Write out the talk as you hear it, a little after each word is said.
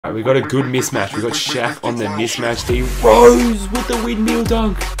Alright, we got a good mismatch. We got Shaq on the mismatch team. Rose with the windmill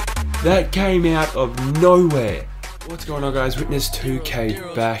dunk. That came out of nowhere. What's going on, guys? Witness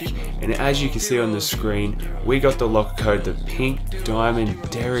 2K back, and as you can see on the screen, we got the locker code, the pink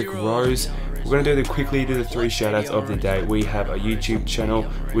diamond Derrick Rose. We're going to quickly do the 3 shoutouts of the day. We have a YouTube channel,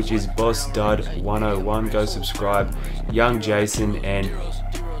 which is BossDud101. Go subscribe. Young Jason and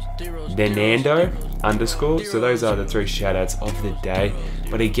Denando _. So those are the 3 shoutouts of the day.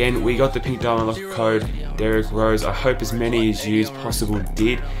 But again, we got the pink diamond locker code, Derrick Rose. I hope as many as you as possible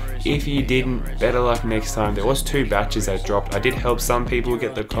did. If you didn't, better luck next time. There was 2 batches that dropped. I did help some people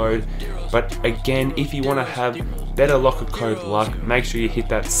get the code, but again, if you want to have better locker code luck, make sure you hit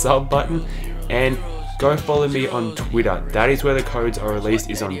that sub button and go follow me on Twitter. That is where the codes are released,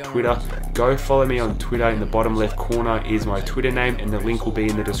 is on Twitter. Go follow me on Twitter. In the bottom left corner is my Twitter name, and the link will be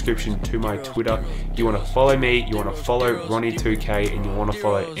in the description to my Twitter. You want to follow me, you want to follow Ronnie2K, and you want to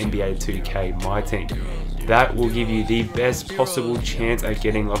follow NBA2K myteam. That will give you the best possible chance at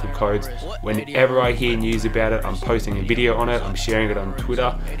getting locker codes. Whenever I hear news about it, I'm posting a video on it, I'm sharing it on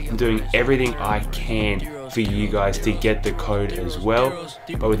Twitter, I'm doing everything I can for you guys to get the code as well.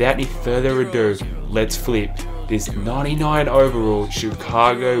 But without any further ado, let's flip this 99 overall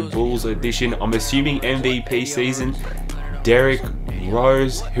Chicago Bulls edition. I'm assuming MVP season, Derrick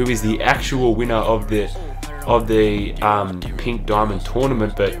Rose, who is the actual winner of the pink diamond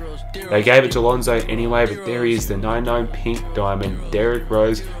tournament, but they gave it to Lonzo anyway. But there he is, the 99 pink diamond Derrick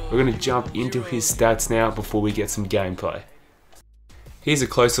Rose. We're going to jump into his stats now before we get some gameplay. Here's a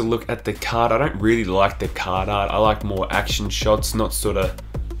closer look at the card. I don't really like the card art. I like more action shots, not sort of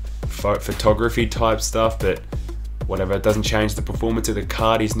photography type stuff, but whatever, it doesn't change the performance of the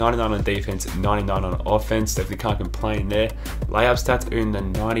card. He's 99 on defense, 99 on offense, definitely can't complain there. Layup stats are in the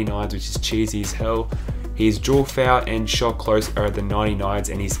 99s, which is cheesy as hell. His draw foul and shot close are at the 99s,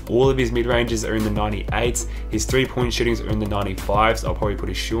 and all of his mid-ranges are in the 98s. His 3-point shootings are in the 95s. I'll probably put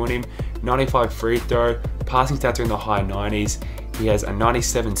a shoe on him. 95 free throw. Passing stats are in the high 90s. He has a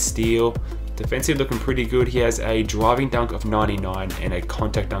 97 steal. Defensive looking pretty good. He has a driving dunk of 99 and a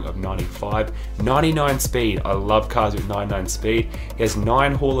contact dunk of 95. 99 speed. I love cars with 99 speed. He has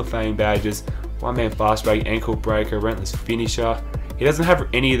 9 Hall of Fame badges. 1-man fast break, ankle breaker, relentless finisher. He doesn't have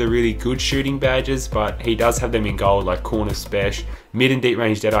any of the really good shooting badges, but he does have them in gold, like corner special, mid and deep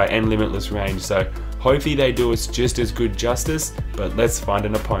range deadeye, and limitless range. So hopefully they do us just as good justice, but let's find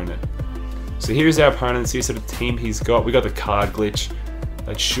an opponent. So here's our opponent. See what sort of team he's got. We got the card glitch.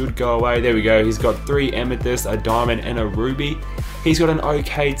 That should go away. There we go. He's got 3 amethyst, a diamond, and a ruby. He's got an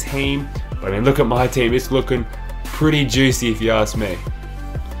okay team, but I mean, look at my team. It's looking pretty juicy if you ask me.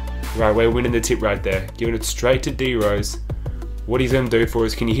 Right, we're winning the tip right there. Giving it straight to D Rose. What he's going to do for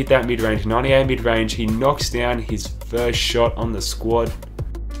us, can you hit that mid-range? 98 mid-range. He knocks down his first shot on the squad.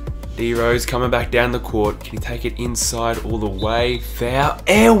 D Rose coming back down the court. Can he take it inside all the way? Foul.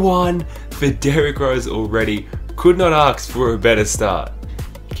 Air one for Derrick Rose already. Could not ask for a better start.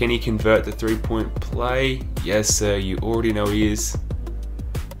 Can he convert the 3-point play? Yes, sir. You already know he is.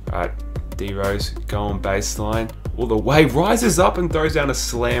 Alright, D Rose going baseline all the way. Rises up and throws down a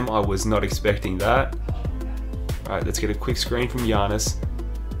slam. I was not expecting that. Alright, let's get a quick screen from Giannis.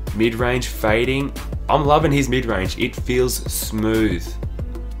 Mid-range fading. I'm loving his mid-range. It feels smooth.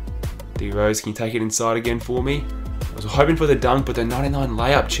 D Rose, can you take it inside again for me? I was hoping for the dunk, but the 99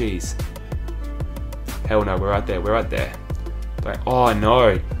 layup cheese. Hell no, we're right there. We're right there. But, oh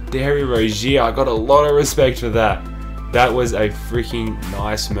no, Derrick Rozier. I got a lot of respect for that. That was a freaking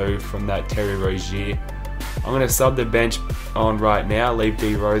nice move from that Terry Rozier. I'm going to sub the bench on right now, leave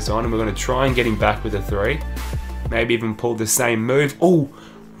D Rose on, and we're going to try and get him back with a 3. Maybe even pull the same move. Oh,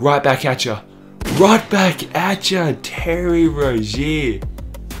 right back at ya. Right back at ya, Terry Rozier.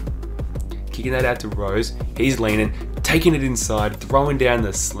 Kicking that out to Rose. He's leaning, taking it inside, throwing down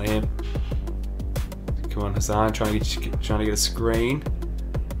the slam. Come on, Hassan, trying to get a screen.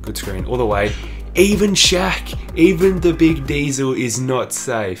 Good screen, all the way. Even Shaq, even the big diesel is not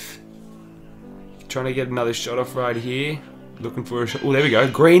safe. Trying to get another shot off right here. Looking for a shot. Oh, there we go.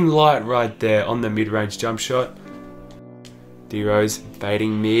 Green light right there on the mid-range jump shot. D Rose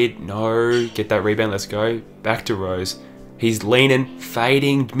fading mid. No, get that rebound. Let's go. Back to Rose. He's leaning,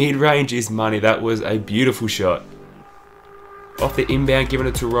 fading. Mid-range is money. That was a beautiful shot. Off the inbound, giving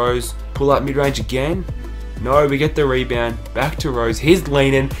it to Rose. Pull up mid-range again. No, we get the rebound. Back to Rose. He's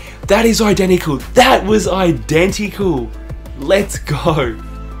leaning. That is identical. That was identical. Let's go.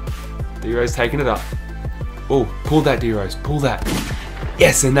 D Rose taking it up. Oh, pull that, D Rose. Pull that.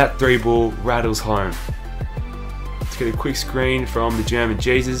 Yes, and that 3-ball rattles home. Let's get a quick screen from the German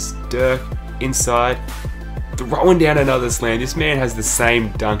Jesus. Dirk inside. throwing down another slam. This man has the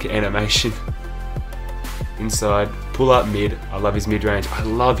same dunk animation. Inside, pull up mid. I love his mid-range. I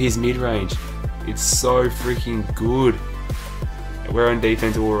love his mid-range. It's so freaking good. We're on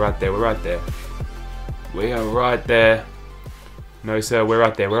defense. We're right there. We're right there. We are right there. No, sir. We're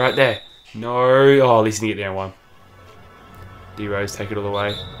right there. We're right there. No. Oh, at least you can get down one. D-Rose, take it all the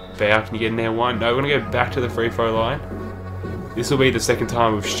way. Bow, can you get in there one? No, we're going to go back to the free throw line. This will be the second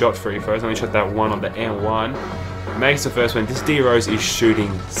time we've shot free throws. Only shot that one on the N1. Makes the first one. This D-Rose is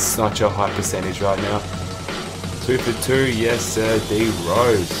shooting such a high percentage right now. 2 for 2. Yes, sir.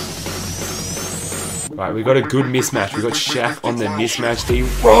 D-Rose. Right, we got a good mismatch. We got Shaq on the mismatch.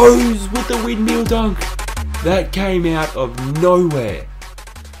 D-Rose with the windmill dunk. That came out of nowhere.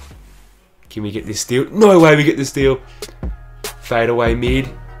 Can we get this steal? No way we get the steal. Fade away mid.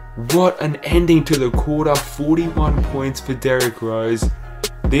 What an ending to the quarter. 41 points for Derrick Rose.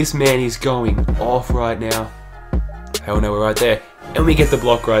 This man is going off right now. Hell no, we're right there. And we get the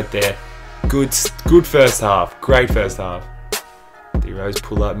block right there. Good first half. Great first half. D-Rose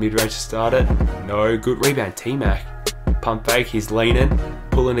pull up mid-range to start it. No, good rebound. T-Mac. Pump fake, he's leaning.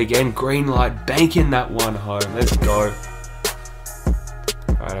 Pulling again. Green light. Banking that one home. Let's go.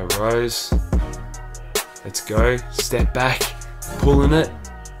 Right, Rose. Let's go. Step back. Pulling it.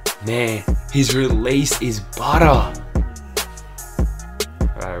 Man, his release is butter.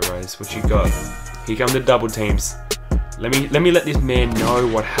 Alright, Rose, what you got? Here come the double teams. Let me let this man know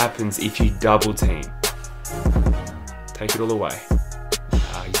what happens if you double team. Take it all away.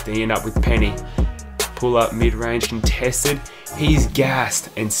 He's D'ing up with Penny. Pull up mid-range contested. He's gassed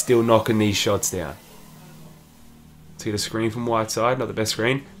and still knocking these shots down. Let's get a screen from Whiteside, not the best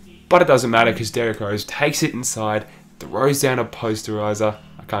screen. But it doesn't matter because Derrick Rose takes it inside, throws down a posterizer.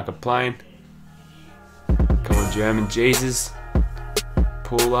 I can't complain. Come on, German Jesus.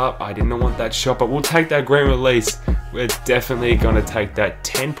 Pull up. I didn't want that shot, but we'll take that green release. We're definitely going to take that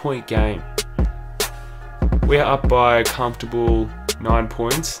 10-point game. We are up by a comfortable 9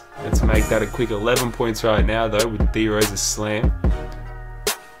 points. Let's make that a quick 11 points right now, though, with D-Rose's slam.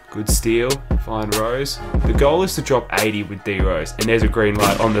 Good steal. Fine Rose. The goal is to drop 80 with D-Rose. And there's a green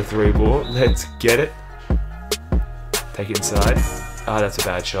light on the 3 ball. Let's get it. Take it inside. Ah, that's a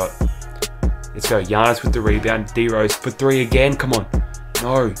bad shot. Let's go. Giannis with the rebound. D-Rose for 3 again. Come on.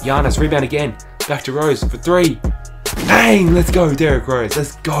 No. Giannis, rebound again. Back to Rose for 3. Bang! Let's go, Derrick Rose.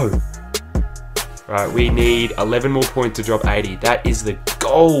 Let's go. Right, we need 11 more points to drop 80. That is the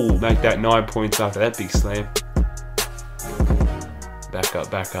goal. Make that 9 points after that big slam. Back up,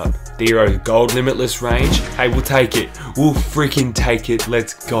 back up. D-Rose, gold limitless range. Hey, we'll take it. We'll freaking take it.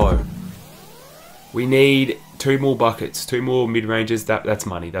 Let's go. We need 2 more buckets. 2 more mid-ranges. That's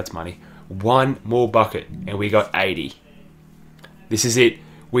money. That's money. 1 more bucket. And we got 80. This is it.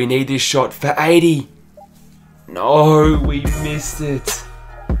 We need this shot for 80. No, we missed it.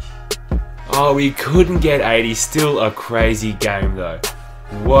 Oh, we couldn't get 80. Still a crazy game, though.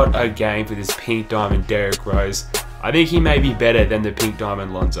 What a game for this pink diamond Derrick Rose. I think he may be better than the pink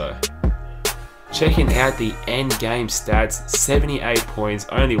diamond Lonzo. Checking out the end game stats, 78 points,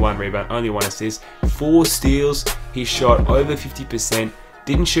 only 1 rebound, only 1 assist, 4 steals. He shot over 50%.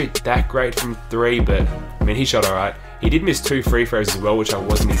 Didn't shoot that great from 3, but I mean, he shot alright. He did miss 2 free throws as well, which I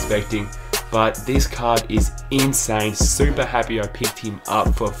wasn't expecting. But this card is insane. Super happy I picked him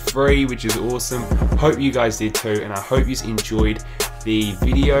up for free, which is awesome. Hope you guys did too, and I hope you enjoyed the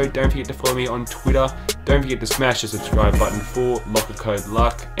video. Don't forget to follow me on Twitter. Don't forget to smash the subscribe button for Lockercode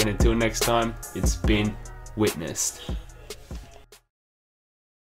Luck. And until next time, it's been witnessed.